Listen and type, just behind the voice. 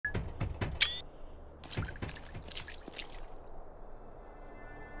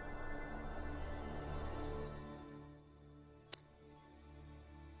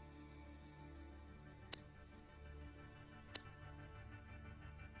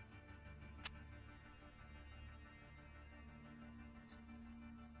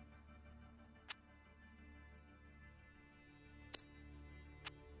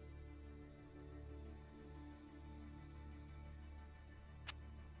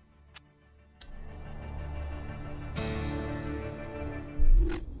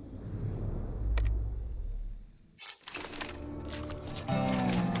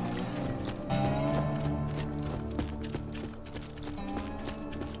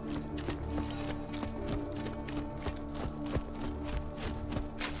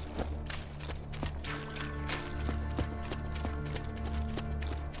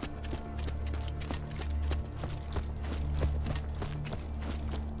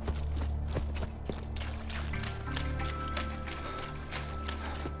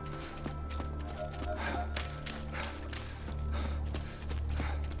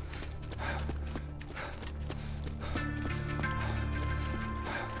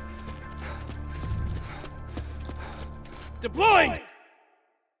Deploying!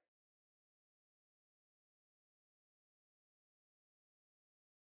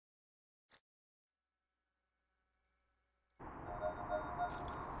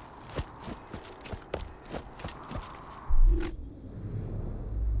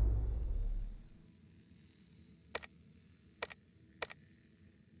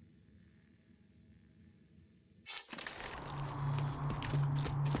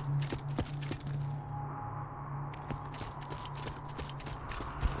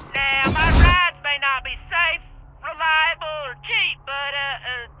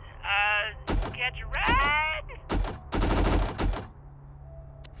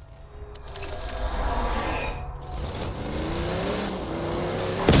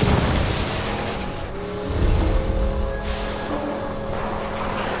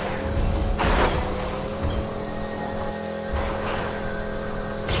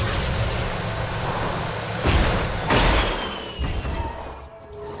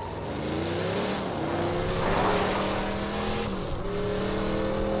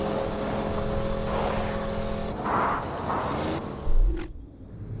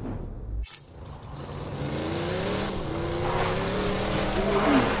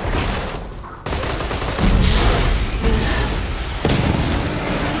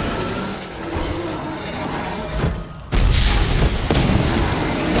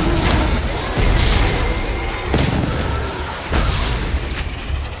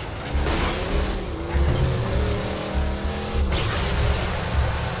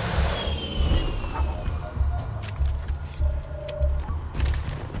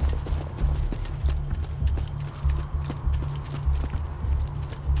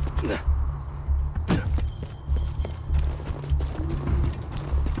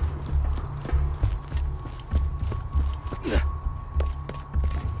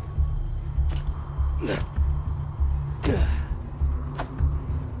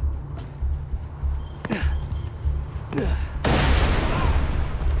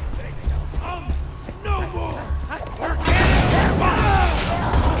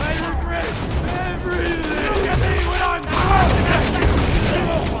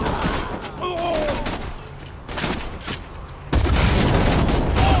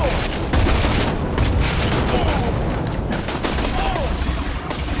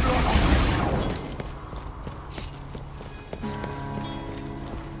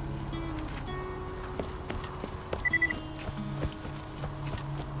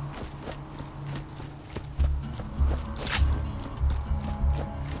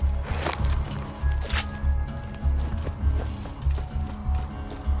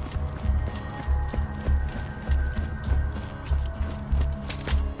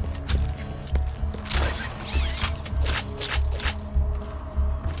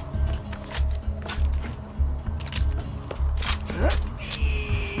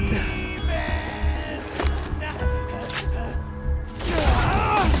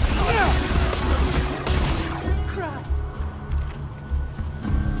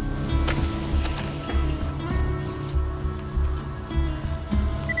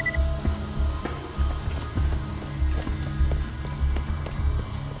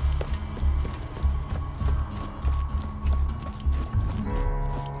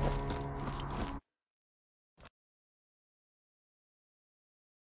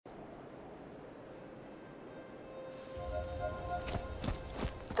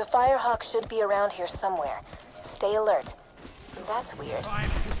 The Firehawk should be around here somewhere. Stay alert. That's weird.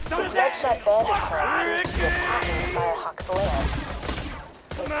 The Bloodshot Bandit clan seems to be attacking the Firehawk's lair.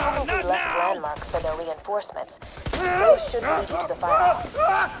 They've probably left landmarks for their reinforcements. Those should lead you to the Firehawk.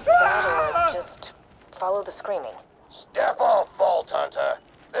 That or just follow the screaming. Step off, Vault Hunter.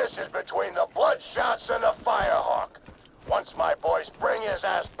 This is between the Bloodshots and the Firehawk. Once my boys bring his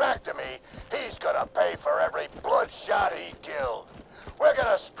ass back to me, he's gonna pay for every Bloodshot he killed. We're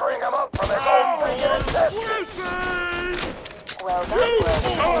gonna string him up from his own freaking intestines! Well, that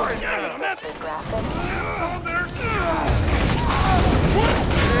was needlessly graphic.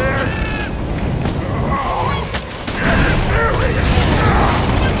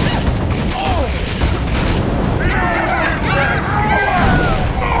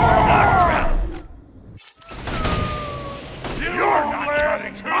 You're not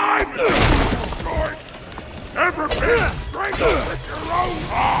getting time! Short! Never been strangled with your own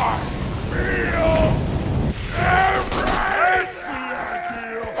heart! Feel every... That's the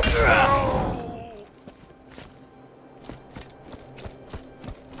ideal!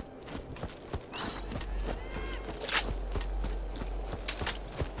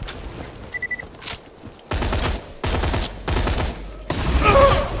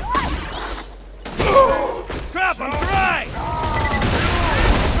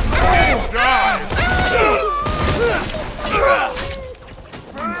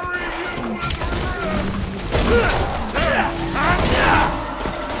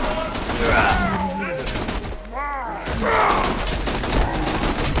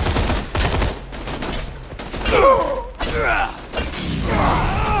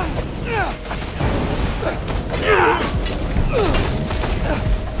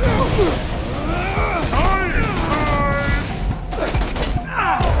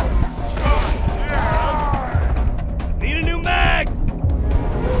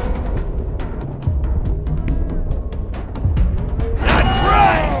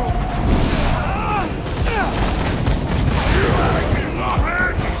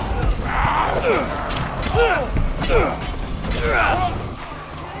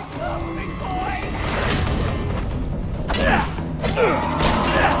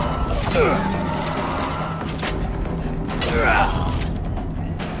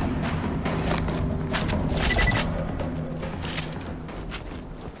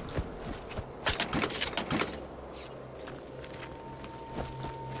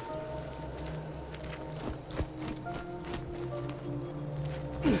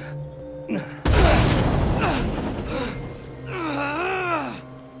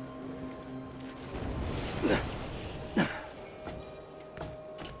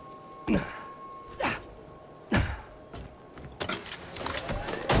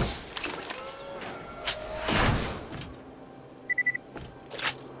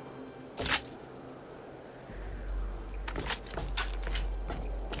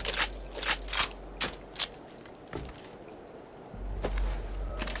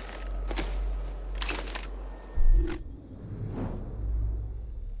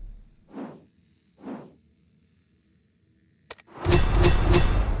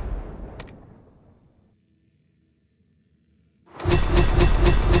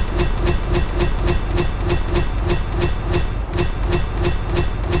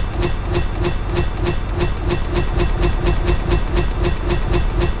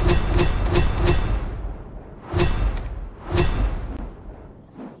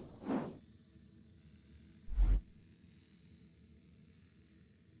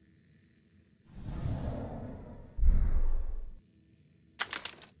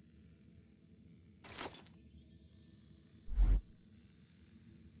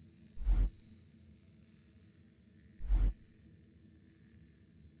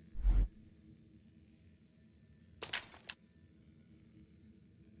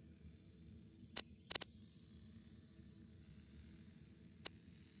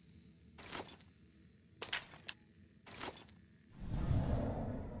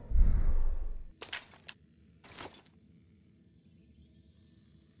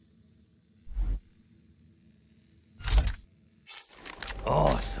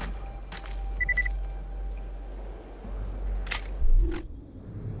 Awesome.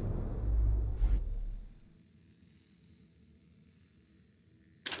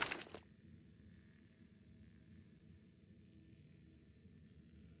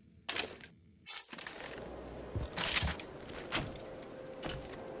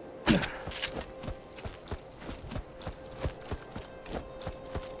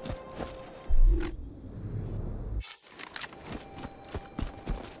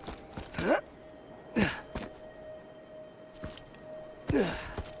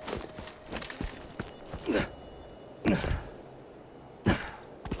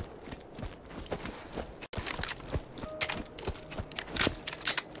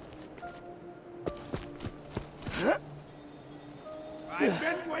 I've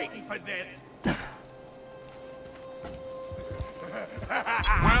been waiting for this. Welcome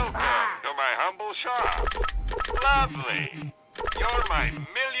to my humble shop. Lovely. You're my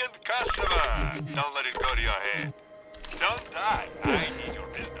millionth customer. Don't let it go to your head. Don't die. I need your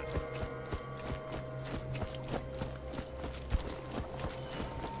business.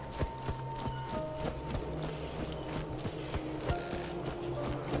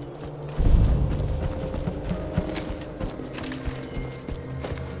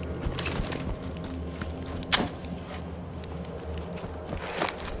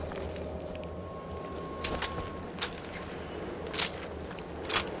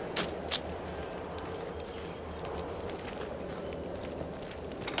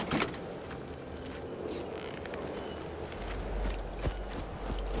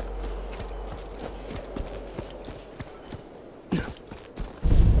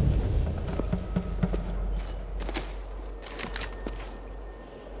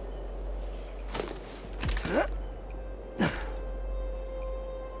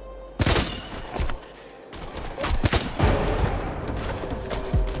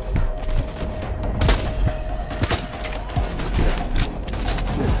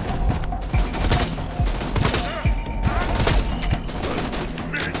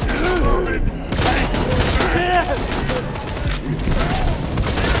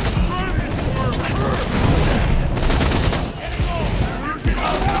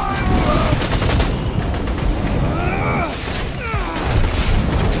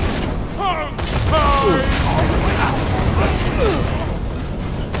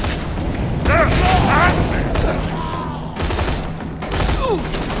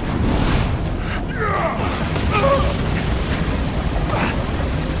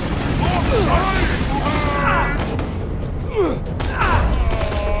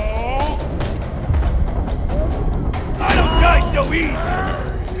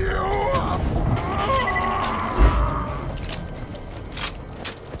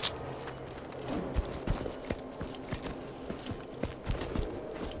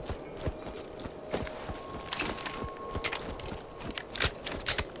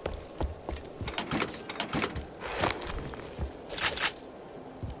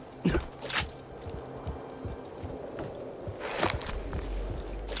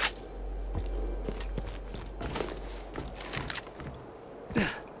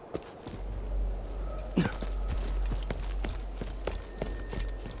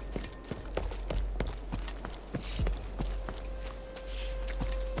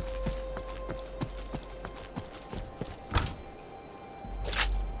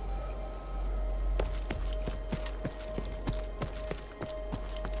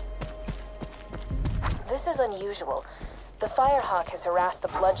 This is unusual. The Firehawk has harassed the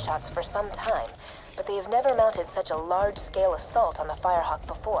Bloodshots for some time, but they have never mounted such a large-scale assault on the Firehawk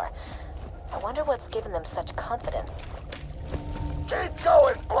before. I wonder what's given them such confidence. Keep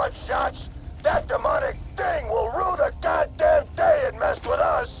going, Bloodshots! That demonic thing will rue the goddamn day it messed with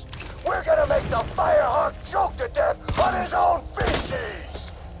us! We're gonna make the Firehawk choke to death on his own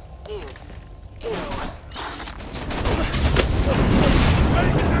feces! Dude. Ew.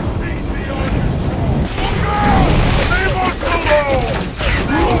 Making us easy on yourself! Look out! Leave us alone!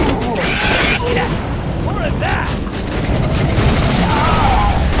 Yes! More of that!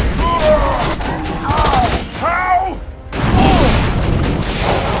 How?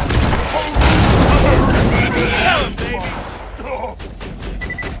 Tell him, baby! Stop!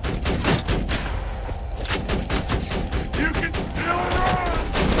 You can still run!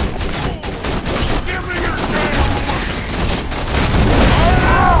 Give me your damn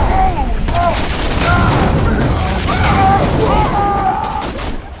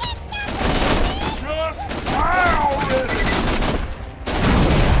just pow already!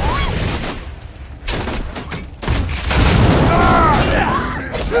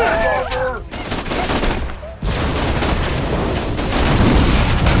 Bitch, lover!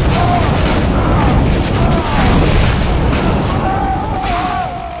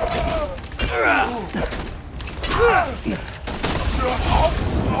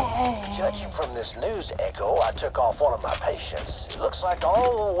 Judging from this news echo, I took off one of my patients. It looks like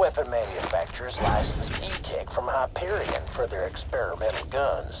all the weapon manufacturers licensed Hitech from Hyperion for their experimental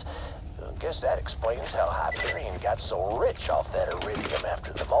guns. I guess that explains how Hyperion got so rich off that iridium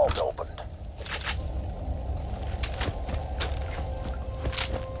after the vault opened.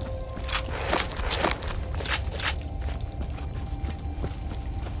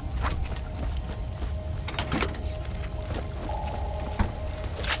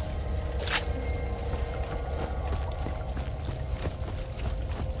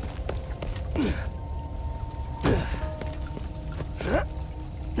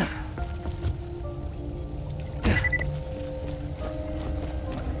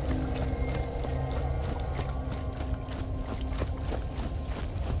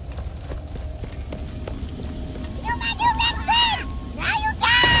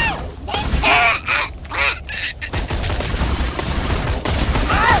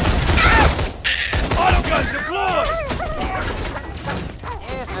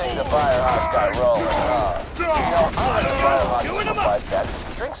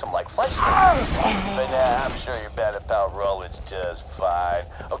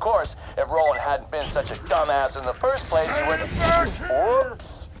 Such a dumbass in the first place, you wouldn't...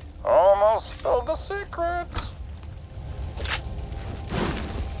 Whoops! Almost spilled the secret.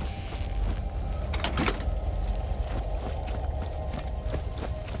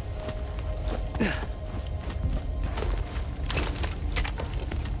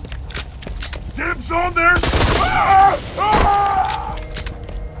 Dibs on their...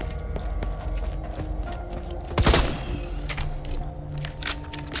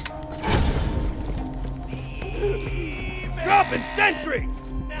 Dropping sentry!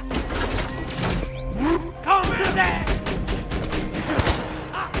 Combat!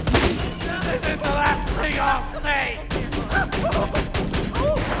 This isn't the last thing I'll say!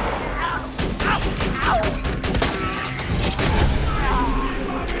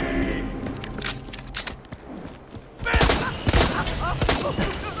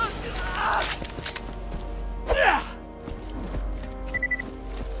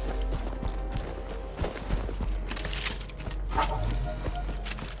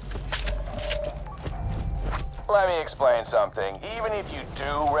 Let me explain something. Even if you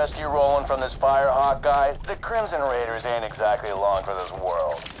do rescue Roland from this Firehawk guy, the Crimson Raiders ain't exactly along for this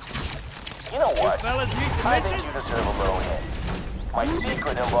world. You know what? I think you deserve a little hint. My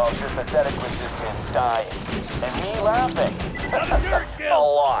secret involves your pathetic resistance dying, and me laughing. A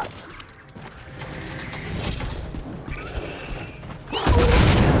lot.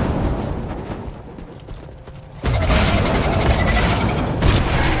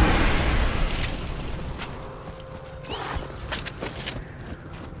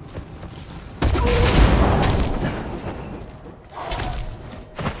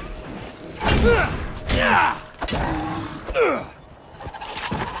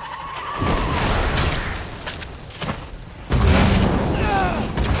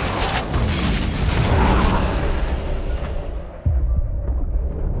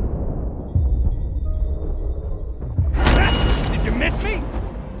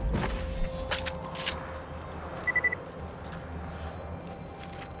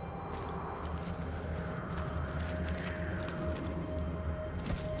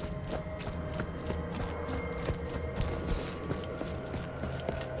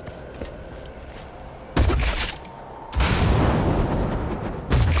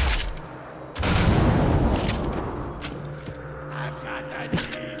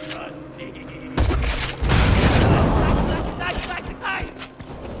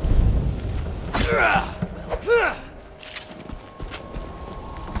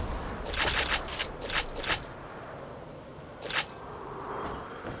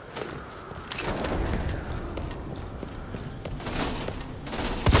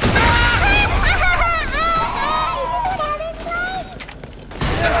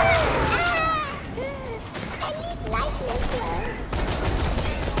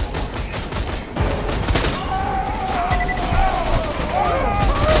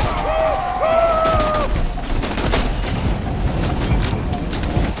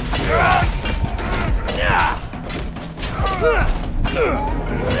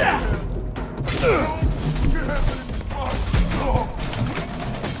 Scavenge my stuff!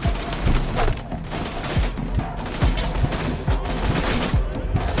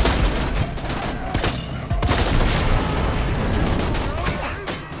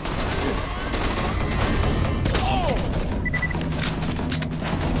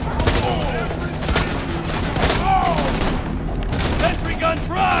 Sentry gun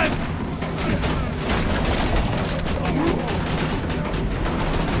prime!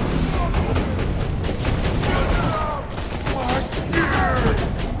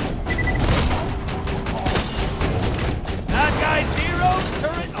 That guy's heroes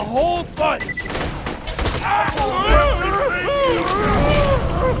turret a whole bunch!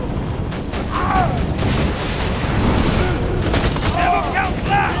 Never count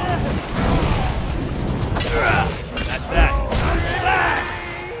that! That's that.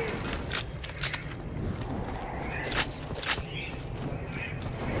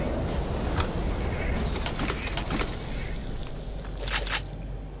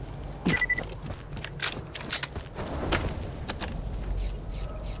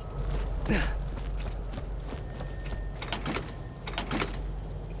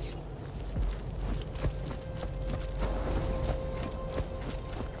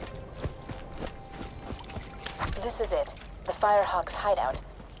 This is it. The Firehawk's hideout.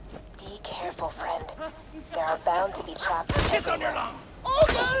 Be careful, friend. There are bound to be traps Kiss on your everywhere. lungs! Oh,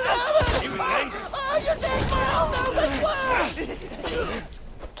 God, You okay? you take my own out the flash! See?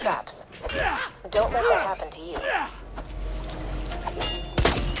 Traps. Don't let that happen to you.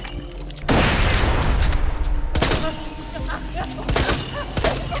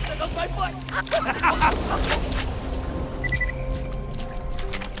 That's my butt!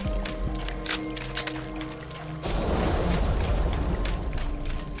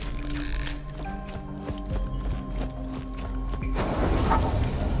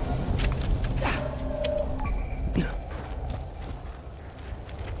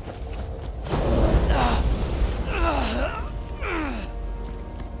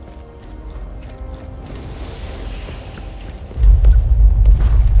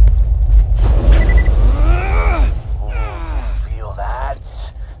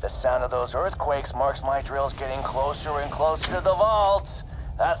 Sound of those earthquakes marks my drills getting closer and closer to the vault.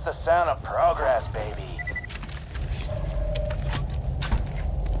 That's the sound of progress, baby.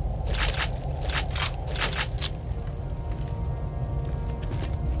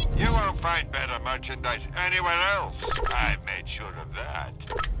 You won't find better merchandise anywhere else. I made sure of that.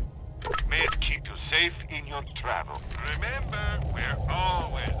 May it keep you safe in your travel. Remember, we're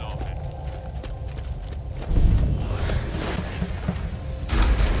always open.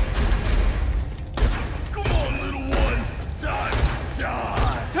 Come on, little one! Time to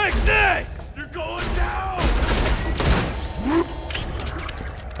die! Take this! You're going down!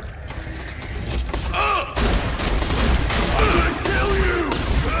 I'm gonna kill you!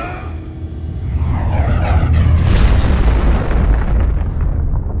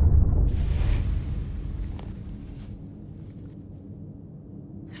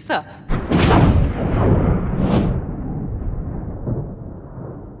 Sup?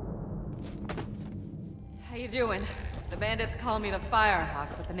 How you doing? The bandits call me the Firehawk,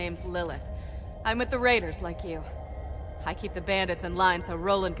 but the name's Lilith. I'm with the Raiders, like you. I keep the bandits in line so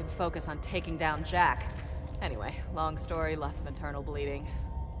Roland can focus on taking down Jack. Anyway, long story, lots of internal bleeding.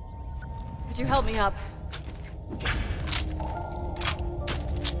 Could you help me up?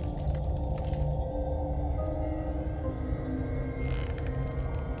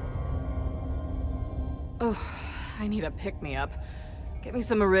 Oh, I need a pick-me-up. Get me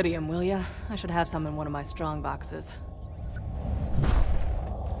some iridium, will ya? I should have some in one of my strong boxes.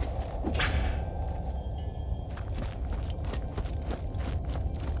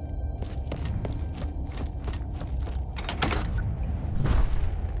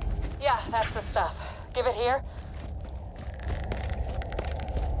 Yeah, that's the stuff. Give it here.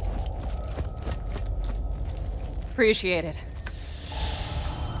 Appreciate it.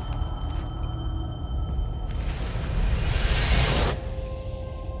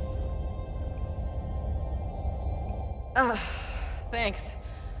 Thanks.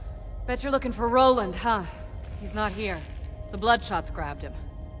 Bet you're looking for Roland, huh? He's not here. The Bloodshots grabbed him.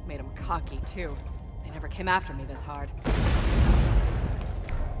 Made him cocky, too. They never came after me this hard.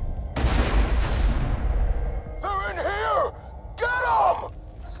 They're in here! Get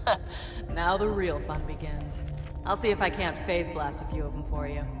them! Now the real fun begins. I'll see if I can't phase blast a few of them for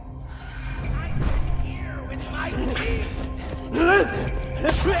you. I've been here with my team!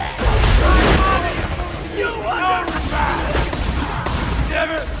 You are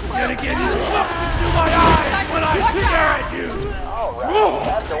never gonna get looked into my eyes when I stare at you! Alright,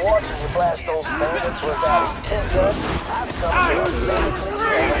 after watching you blast those bandits with that E10 gun, I've come to medically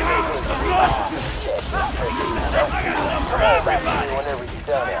celebrate Hitech, you freaking dope. Come on back to me whenever you're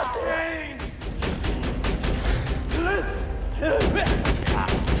done out there.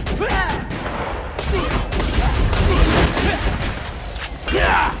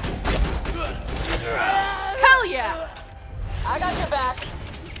 Hell yeah! I got your back.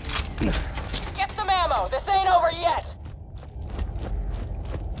 Get some ammo. This ain't over yet.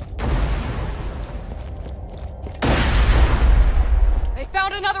 They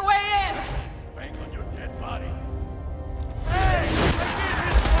found another way in! Bang on your dead body. Hey!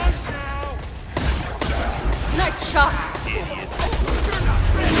 Nice shot! Idiot! You're not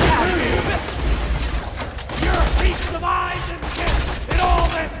ready! You're a piece of eyes and skin! It all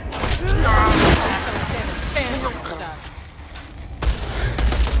went! Don't stand a chance against us.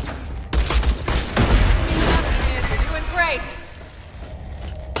 You're doing great!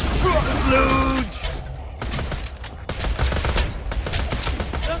 Luge!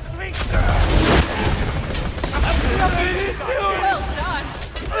 The sphincter! Well done!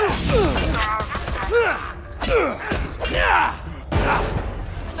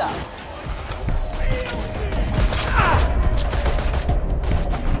 So,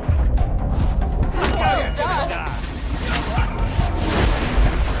 well done.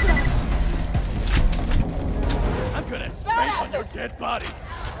 I'm gonna spank on your Badasses. dead body.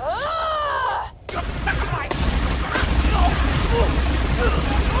 Ah!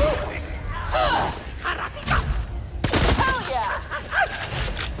 Hell yeah!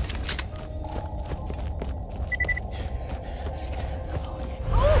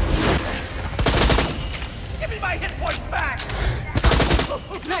 Give me my hit points back!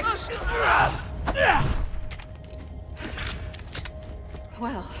 Nice!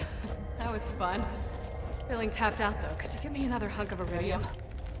 Well, that was fun. Feeling tapped out though. Could you give me another hunk of iridium?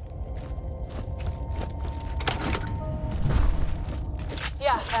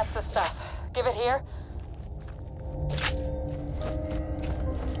 Yeah, that's the stuff. Give it here.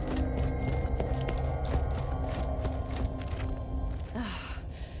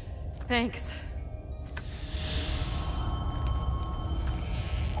 Thanks.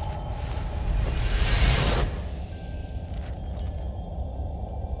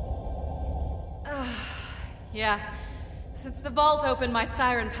 Yeah. Since the vault opened, my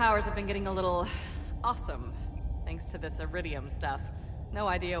siren powers have been getting a little awesome. Thanks to this iridium stuff. No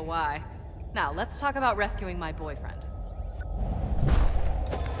idea why. Now, let's talk about rescuing my boyfriend.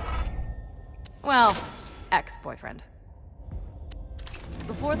 Well, ex-boyfriend.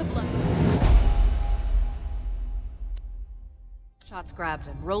 Before the blood... shots grabbed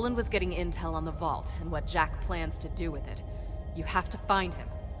him, Roland was getting intel on the vault and what Jack plans to do with it. You have to find him.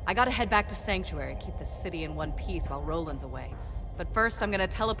 I gotta head back to Sanctuary, keep the city in one piece while Roland's away. But first, I'm gonna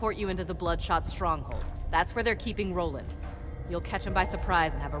teleport you into the Bloodshot stronghold. That's where they're keeping Roland. You'll catch him by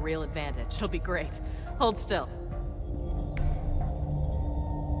surprise and have a real advantage. It'll be great. Hold still.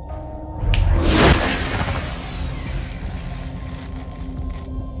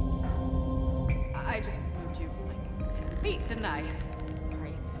 I just moved you like 10 feet, didn't I?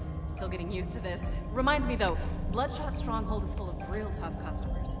 Sorry. Still getting used to this. Reminds me though, Bloodshot Stronghold is full of real tough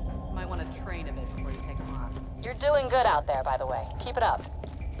customers. You might want to train a bit before you take them on. You're doing good out there, by the way. Keep it up.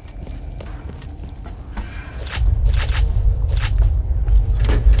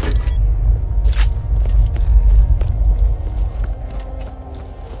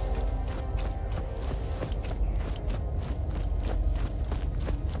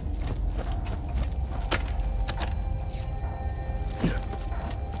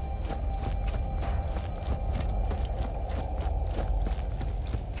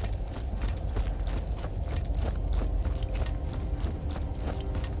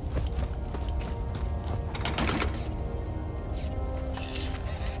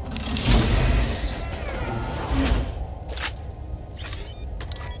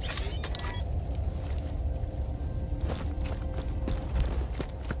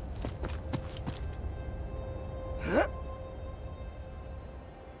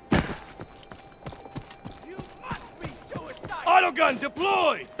 Autogun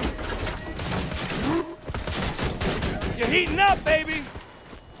deployed! You're heating up, baby!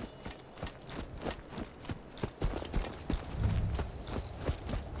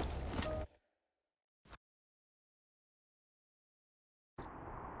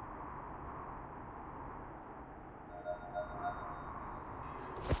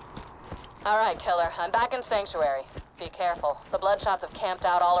 All right, killer. I'm back in Sanctuary. Be careful. The Bloodshots have camped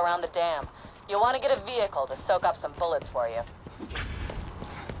out all around the dam. You'll want to get a vehicle to soak up some bullets for you.